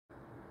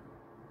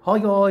Hi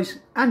guys,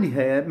 Andy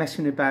here,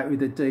 messing about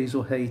with the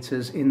diesel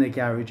heaters in the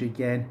garage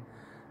again.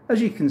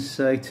 As you can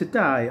see,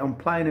 today I'm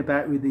playing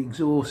about with the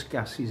exhaust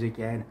gases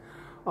again.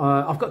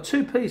 I've got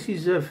two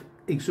pieces of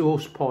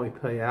exhaust pipe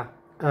here.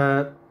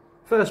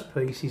 First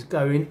piece is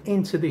going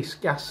into this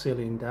gas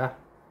cylinder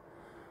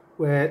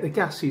where the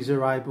gases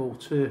are able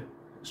to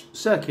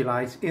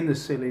circulate in the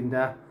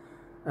cylinder,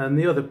 and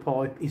the other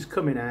pipe is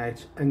coming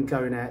out and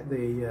going out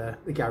the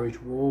garage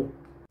wall.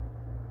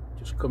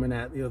 Just coming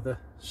out the other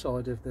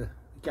side of the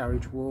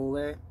garage wall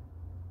there.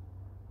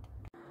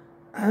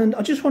 And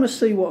I just want to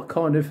see what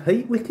kind of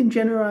heat we can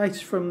generate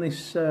from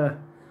this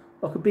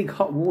like a big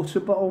hot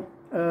water bottle,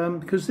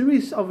 because there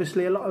is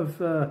obviously a lot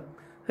of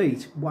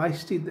heat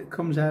wasted that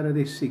comes out of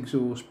this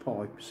exhaust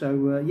pipe.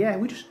 So yeah,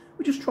 we're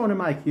just trying to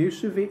make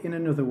use of it in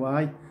another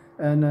way,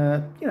 and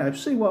you know,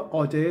 see what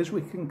ideas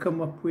we can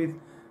come up with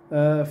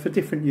for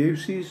different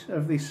uses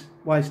of this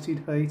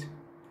wasted heat.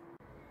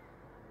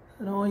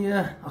 And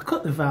I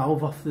cut the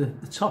valve off the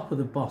top of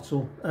the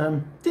bottle.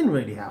 Didn't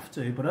really have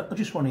to, but I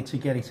just wanted to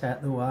get it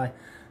out the way.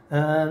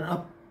 And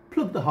I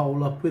plugged the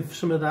hole up with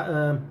some of that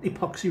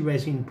epoxy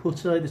resin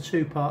putty, the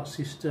two-part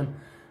system,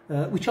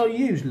 which I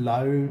use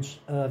loads.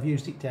 I've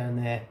used it down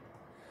there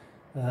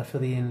for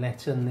the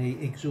inlet and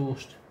the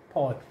exhaust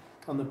pipe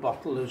on the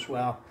bottle as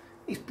well.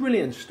 It's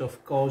brilliant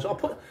stuff, guys. I'll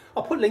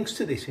put links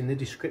to this in the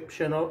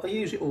description. I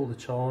use it all the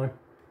time.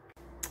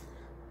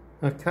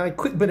 Okay,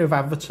 quick bit of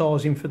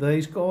advertising for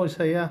these guys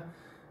here.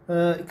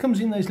 It comes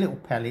in these little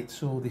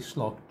pellets or this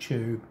like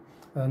tube,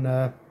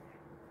 and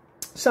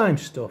same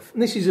stuff.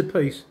 And this is a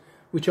piece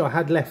which I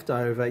had left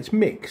over. It's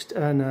mixed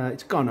and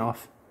it's gone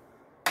off.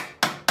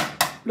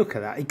 Look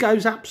at that, it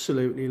goes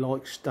absolutely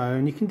like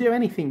stone. You can do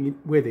anything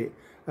with it,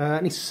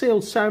 and it's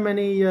sealed so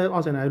many I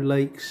don't know,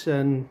 leaks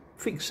and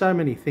fixed so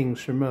many things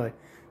for me.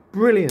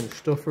 Brilliant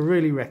stuff, I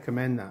really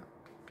recommend that.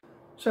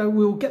 So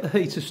we'll get the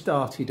heater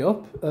started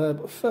up,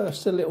 but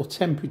first a little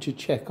temperature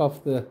check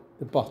off the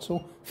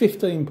bottle,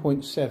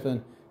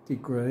 15.7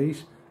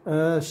 degrees.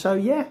 So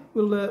yeah,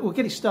 we'll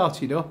get it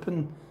started up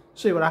and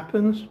see what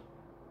happens.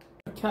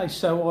 Okay,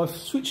 so I've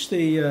switched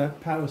the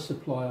power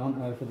supply on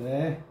over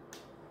there.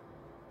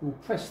 We'll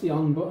press the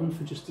on button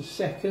for just a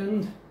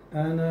second,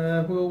 and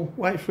we'll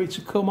wait for it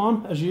to come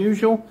on as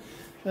usual.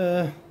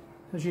 As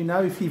you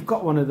know, if you've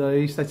got one of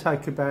these, they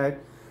take about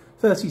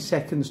 30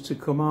 seconds to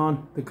come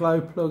on. The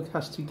glow plug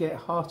has to get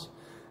hot,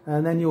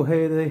 and then you'll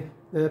hear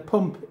the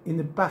pump in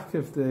the back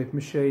of the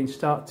machine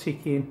start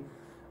ticking,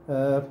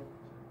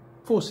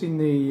 forcing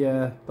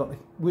we're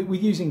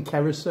using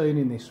kerosene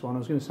in this one. I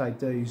was going to say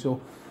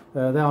diesel.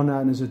 They are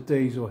known as a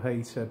diesel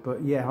heater,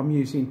 but yeah, I'm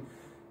using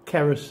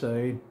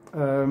kerosene.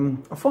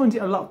 I find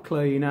it a lot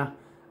cleaner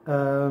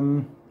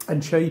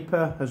and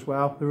cheaper as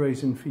well, the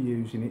reason for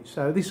using it.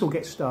 So this will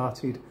get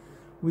started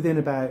within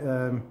about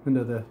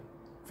another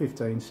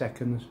 15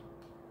 seconds.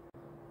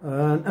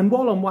 And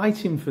while I'm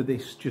waiting for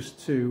this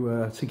just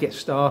to get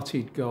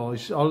started,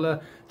 guys,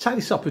 I'll take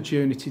this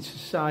opportunity to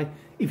say,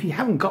 if you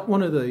haven't got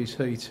one of these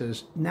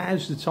heaters,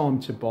 now's the time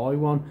to buy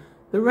one.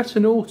 They're at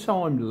an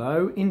all-time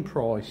low in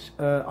price.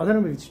 I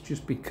don't know if it's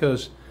just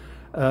because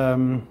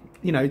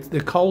you know,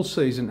 the cold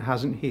season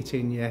hasn't hit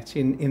in yet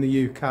in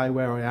the UK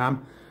where I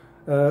am,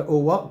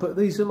 or what, but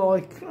these are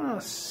like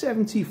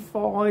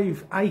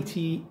 75,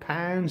 80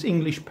 pounds,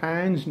 English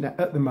pounds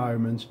at the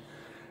moment.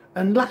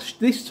 And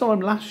this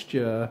time last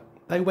year,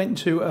 they went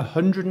to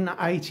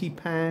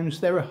 £180.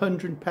 They're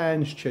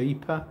 £100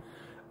 cheaper.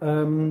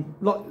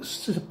 Like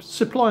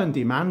supply and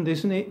demand,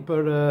 isn't it?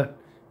 But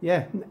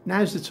yeah,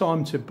 now's the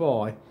time to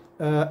buy.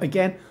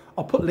 Again,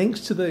 I'll put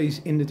links to these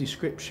in the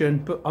description.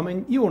 But I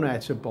mean, you all know how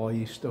to buy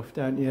your stuff,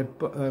 don't you?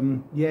 But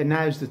yeah,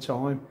 now's the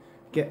time.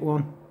 Get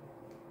one.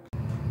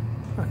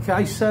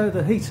 Okay, so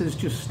the heater's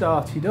just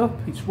started up.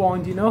 It's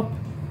winding up,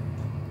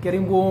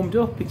 getting warmed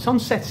up. It's on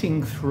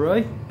setting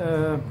 3,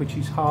 which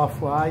is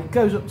halfway. It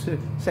goes up to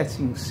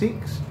setting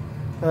 6,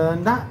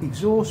 and that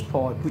exhaust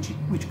pipe,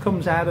 which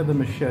comes out of the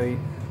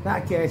machine,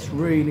 that gets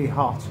really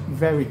hot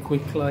very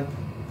quickly.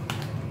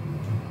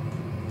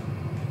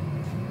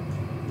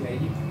 Yeah,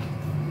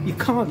 you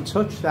can't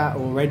touch that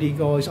already,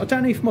 guys. I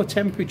don't know if my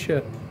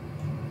temperature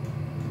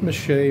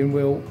machine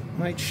will.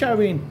 It's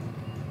showing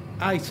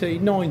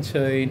 18,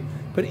 19,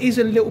 but it is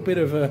a little bit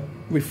of a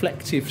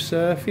reflective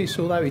surface,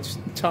 although it's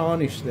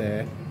tarnished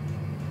there.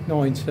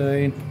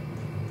 19.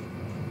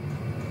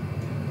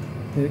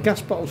 The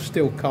gas bottle's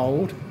still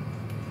cold,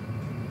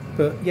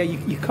 but yeah,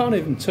 you can't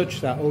even touch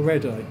that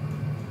already.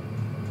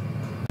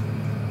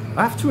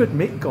 I have to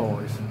admit,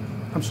 guys,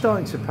 I'm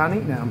starting to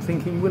panic now. I'm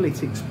thinking, will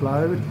it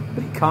explode?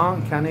 But it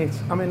can't, can it?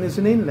 I mean, there's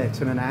an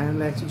inlet and an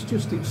outlet. It's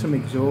just some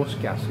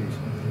exhaust gases.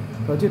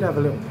 But I did have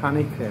a little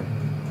panic there.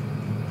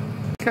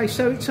 Okay,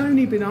 so it's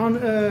only been on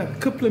a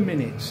couple of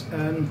minutes,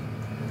 and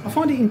I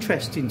find it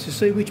interesting to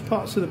see which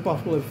parts of the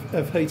bottle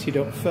have heated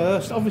up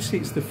first. Obviously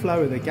it's the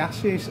flow of the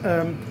gases,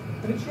 and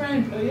it's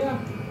round here.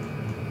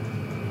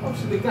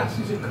 Obviously the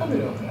gases are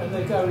coming up and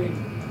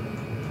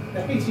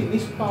they're hitting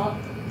this part,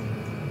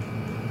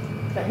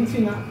 they're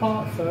hitting that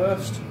part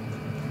first.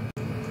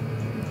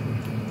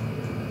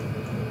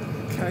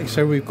 Okay,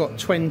 so we've got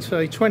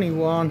 20,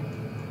 21,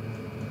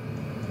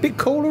 bit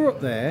cooler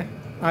up there,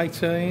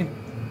 18,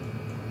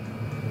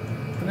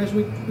 and as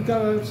we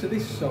go over to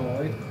this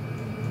side,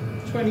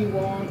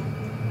 21,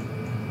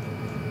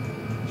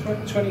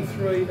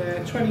 23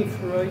 there,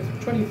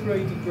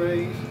 23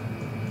 degrees,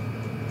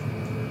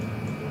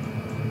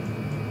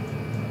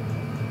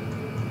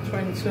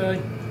 20. I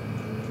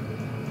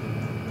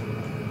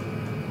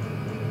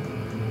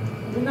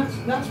mean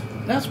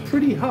that's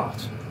pretty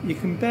hot. You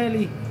can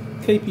barely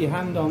keep your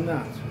hand on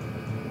that.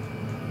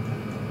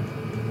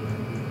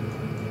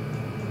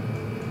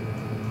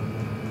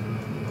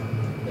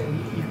 Yeah,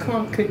 you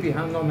can't keep your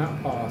hand on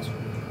that part.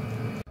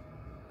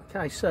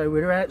 Okay, so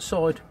we're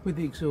outside with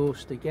the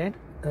exhaust again.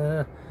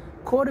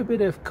 Quite a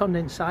bit of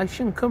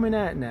condensation coming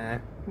out now.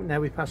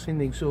 Now we're passing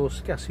the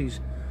exhaust gases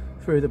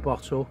through the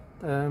bottle.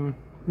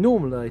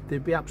 Normally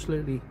there'd be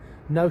absolutely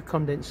no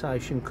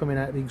condensation coming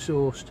out of the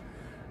exhaust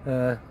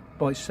by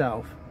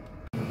itself.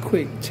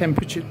 Quick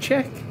temperature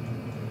check.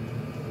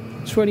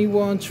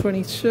 21,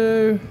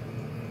 22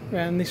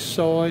 around this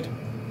side.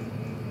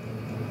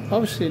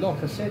 Obviously,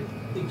 like I said,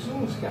 the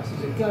exhaust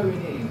gases are going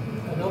in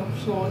and up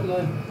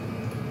slightly,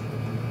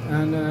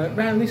 and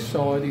around this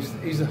side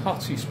is the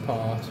hottest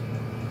part.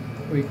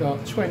 We've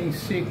got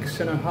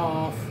 26 and a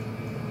half,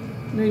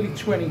 nearly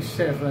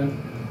 27,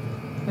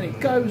 and it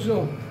goes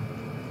up.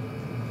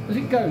 As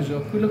it goes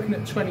up, we're looking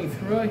at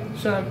 23.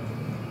 So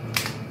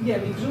yeah,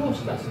 the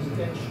exhaust gases are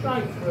going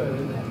straight through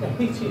and they're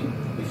hitting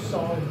this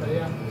side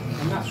here,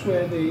 and that's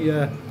where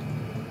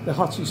the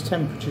hottest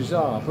temperatures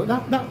are. But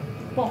that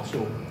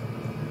bottle,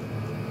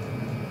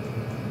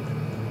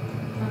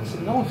 that's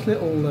a nice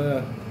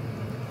little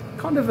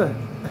kind of a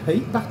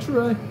heat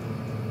battery.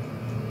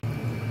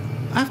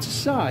 I have to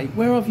say,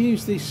 where I've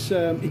used this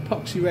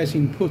epoxy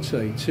resin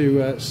putty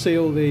to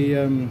seal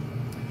the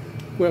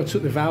where I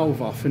took the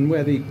valve off and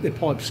where the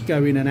pipes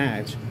go in and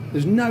out,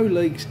 there's no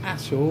leaks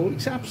at all.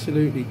 It's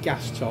absolutely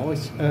gas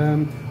tight.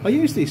 I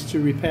use this to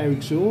repair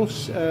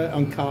exhausts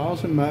on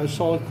cars and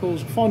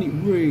motorcycles. I find it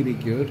really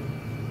good.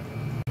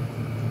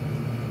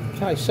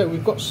 Okay, so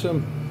we've got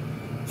some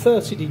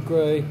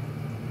 30-degree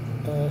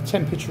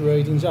temperature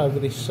readings over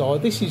this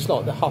side. This is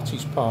like the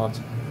hottest part,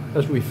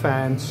 as we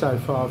found so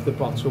far, of the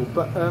bottle.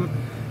 But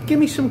give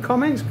me some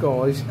comments,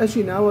 guys. As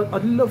you know,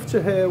 I'd love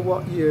to hear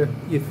what you're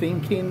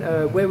thinking,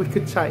 where we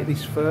could take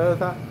this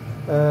further.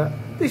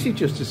 This is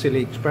just a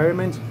silly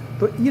experiment,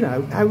 but you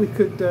know, how we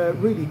could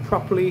really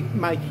properly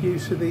make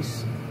use of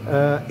this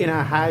in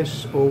our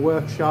house or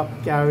workshop,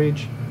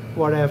 garage,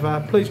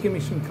 whatever. Please give me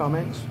some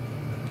comments.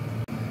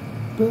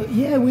 But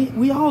yeah,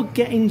 we are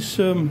getting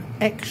some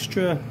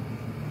extra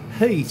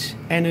heat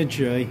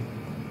energy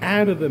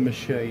out of the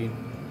machine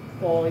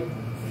by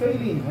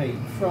feeling heat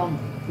from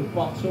the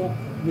bottle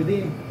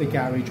within the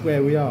garage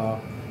where we are.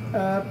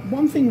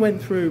 One thing went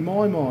through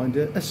my mind,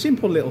 a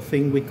simple little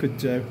thing we could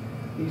do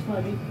is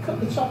maybe cut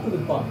the top of the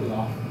bottle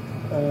off,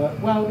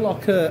 weld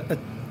like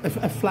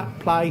a flat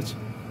plate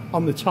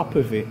on the top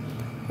of it,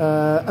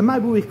 and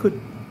maybe we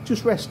could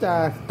just rest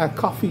our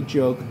coffee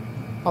jug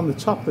on the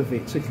top of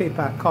it to keep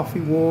our coffee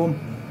warm.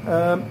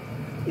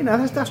 You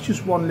know, that's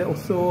just one little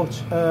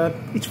thought.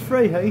 It's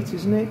free heat,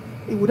 isn't it?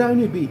 It would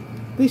only be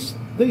these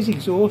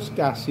exhaust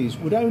gases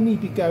would only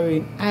be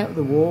going out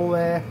the wall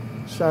there,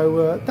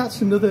 so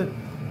that's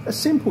a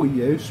simple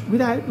use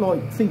without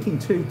like thinking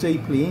too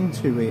deeply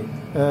into it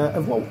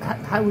of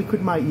how we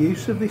could make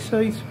use of this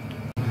heat.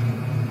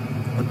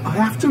 I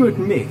have to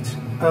admit,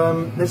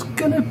 there's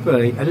going to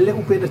be a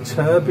little bit of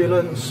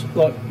turbulence,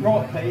 like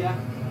right here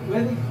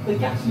where the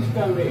gases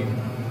go in.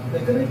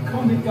 They're going to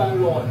kind of go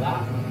like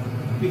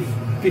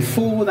that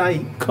before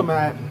they come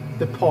out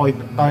the pipe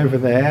over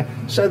there,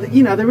 so that,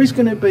 you know, there is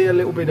going to be a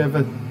little bit of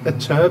a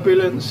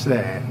turbulence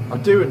there, I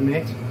do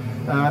admit,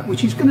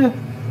 which is going to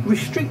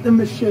restrict the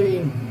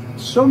machine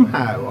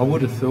somehow, I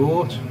would have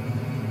thought.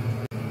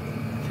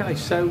 Okay,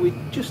 so we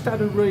just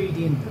had a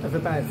reading of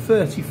about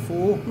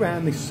 34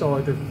 around this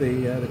side of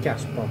the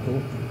gas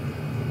bottle,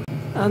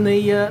 and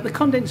the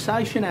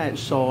condensation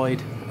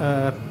outside,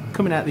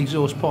 coming out the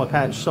exhaust pipe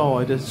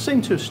outside, has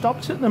seemed to have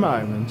stopped at the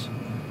moment.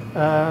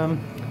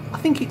 I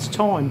think it's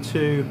time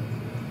to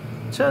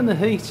turn the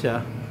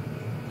heater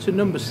to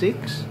number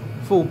 6,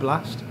 full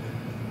blast.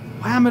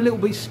 I am a little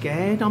bit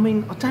scared. I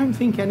mean, I don't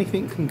think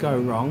anything can go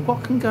wrong.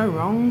 What can go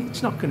wrong?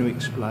 It's not going to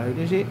explode,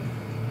 is it?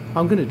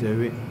 I'm going to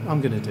do it.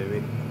 I'm going to do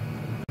it.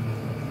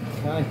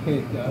 Okay, here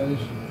it goes.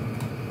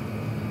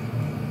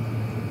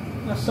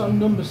 That's on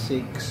number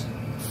 6,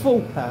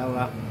 full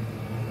power.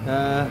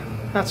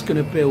 That's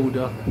going to build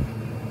up,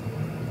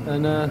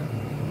 and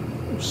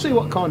we'll see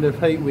what kind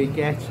of heat we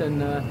get,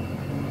 and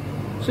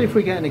see if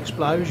we get an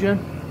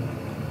explosion.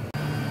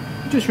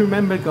 Just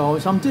remember,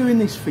 guys, I'm doing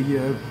this for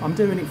you. I'm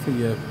doing it for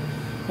you.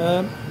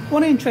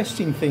 One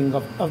interesting thing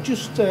I've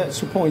just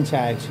to point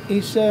out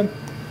is the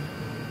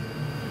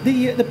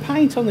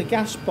paint on the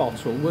gas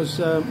bottle was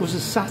a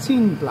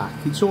satin black.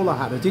 It's all I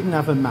had. I didn't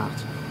have a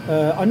matte.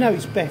 I know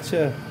it's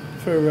better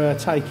for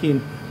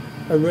taking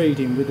a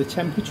reading with the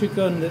temperature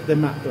gun, the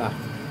matte black.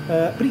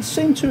 but it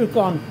seemed to have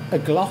gone a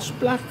gloss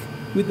black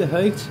with the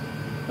heat.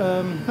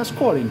 That's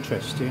quite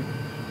interesting.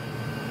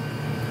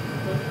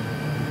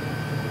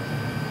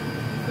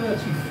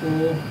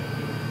 34.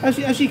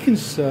 As you can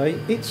see,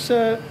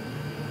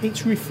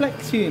 it's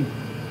reflecting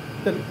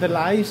the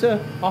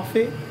laser off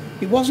it.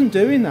 It wasn't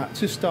doing that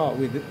to start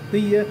with.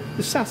 The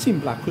satin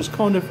black was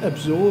kind of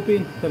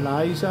absorbing the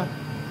laser,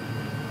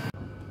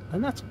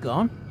 and that's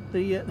gone.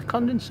 The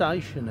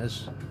condensation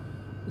it's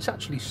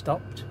actually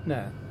stopped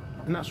now,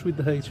 and that's with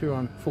the heater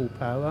on full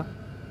power.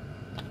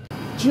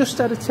 Just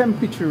had a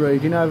temperature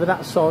reading over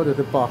that side of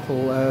the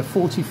bottle,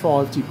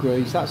 45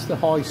 degrees. That's the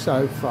high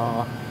so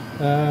far.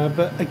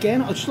 But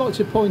again, I'd just like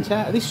to point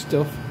out this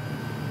stuff,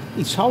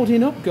 it's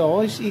holding up,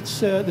 guys.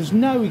 There's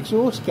no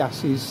exhaust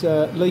gases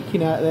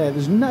leaking out there.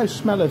 There's no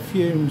smell of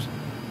fumes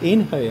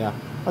in here.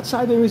 I'd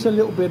say there is a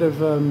little bit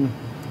of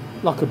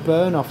like a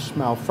burn-off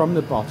smell from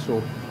the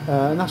bottle,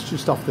 and that's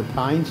just off the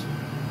paint.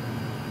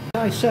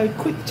 Okay, so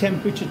quick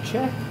temperature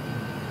check.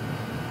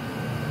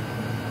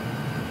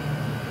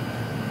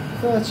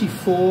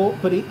 34,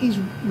 but it is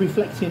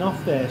reflecting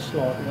off there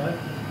slightly.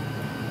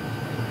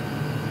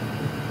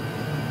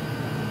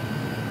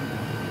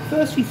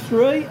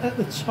 33 at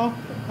the top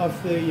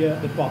of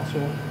the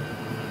bottle.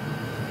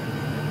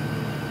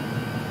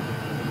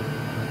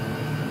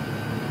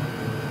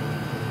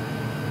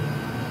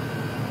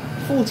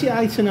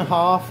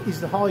 .48.5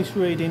 is the highest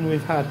reading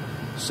we've had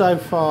so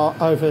far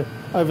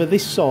over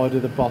this side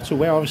of the bottle,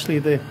 where obviously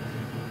the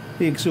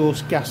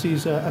exhaust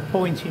gases are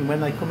pointing when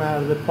they come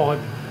out of the pipe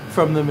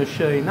from the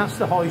machine. That's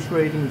the highest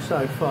reading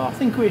so far. I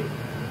think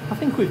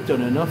we've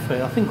done enough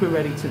here. I think we're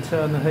ready to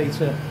turn the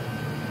heater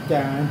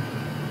down.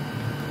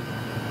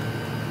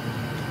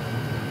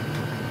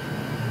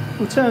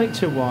 We'll turn it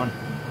to 1,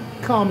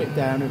 calm it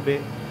down a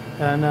bit,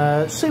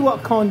 and see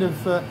what kind of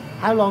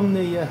how long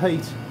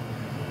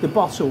the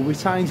bottle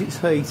retains its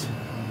heat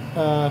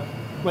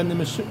when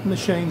the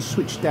machine's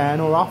switched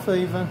down or off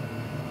even.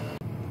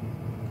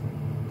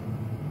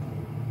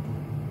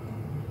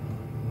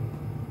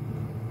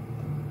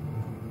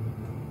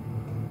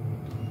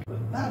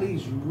 But that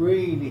is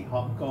really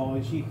hot,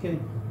 guys. You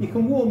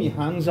can warm your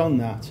hands on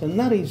that, and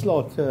that is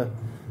like a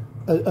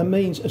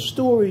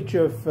storage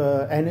of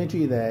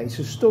energy there. It's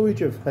a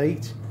storage of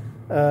heat.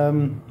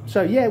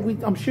 So yeah,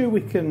 I'm sure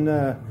we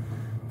can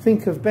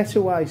think of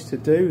better ways to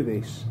do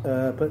this,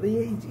 but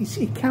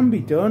it can be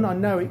done. I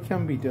know it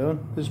can be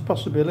done. There's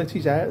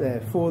possibilities out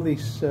there for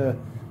this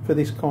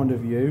kind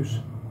of use.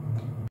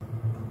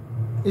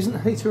 Isn't the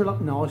heater a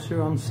lot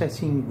nicer on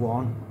setting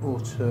 1 or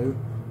 2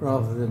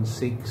 rather than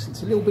 6?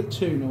 It's a little bit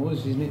too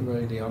noisy, isn't it,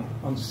 really,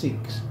 on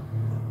 6?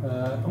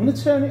 I'm going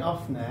to turn it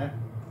off now.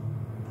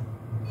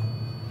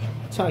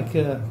 Take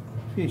a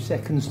few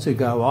seconds to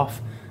go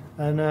off,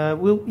 and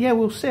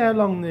we'll see how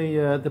long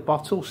the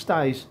bottle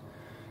stays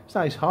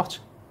hot.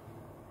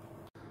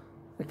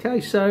 Okay,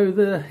 so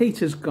the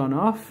heater's gone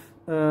off.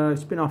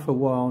 It's been off a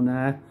while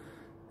now.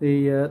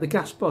 The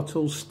gas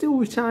bottle's still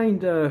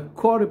retained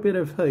quite a bit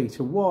of heat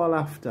a while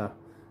after,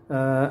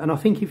 and I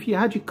think if you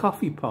had your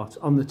coffee pot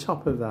on the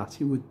top of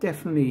that, it would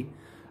definitely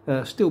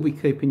still be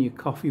keeping your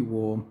coffee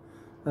warm.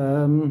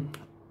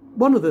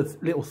 One of the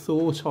little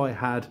thoughts I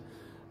had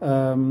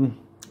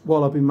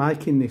while I've been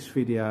making this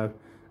video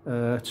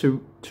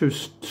to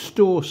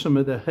store some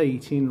of the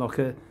heat in like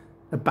a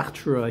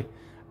battery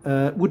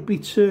would be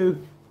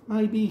to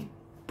maybe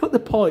put the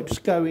pipes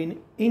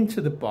going into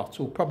the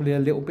bottle probably a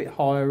little bit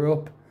higher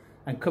up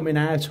and coming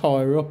out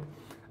higher up,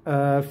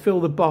 fill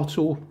the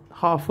bottle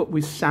half up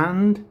with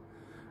sand.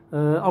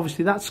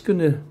 Obviously that's going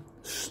to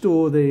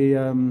store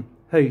the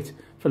heat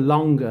for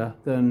longer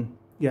than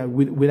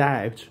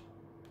without.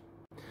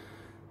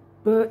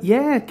 But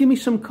yeah, give me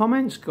some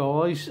comments,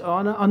 guys.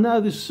 I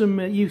know there's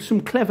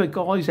some clever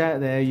guys out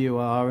there, you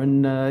are,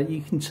 and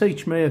you can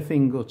teach me a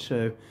thing or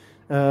two.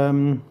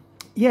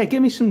 Yeah,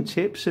 give me some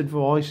tips,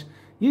 advice.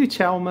 You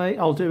tell me,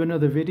 I'll do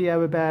another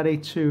video about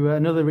it, to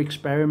another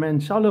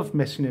experiment. I love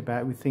messing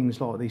about with things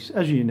like this,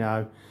 as you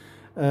know.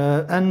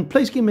 And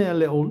please give me a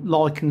little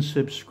like and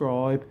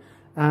subscribe.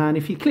 And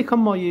if you click on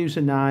my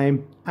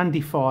username,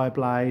 Andy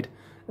Fireblade,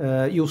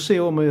 you'll see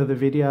all my other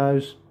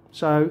videos.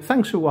 So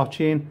thanks for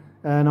watching,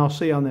 and I'll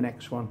see you on the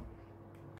next one.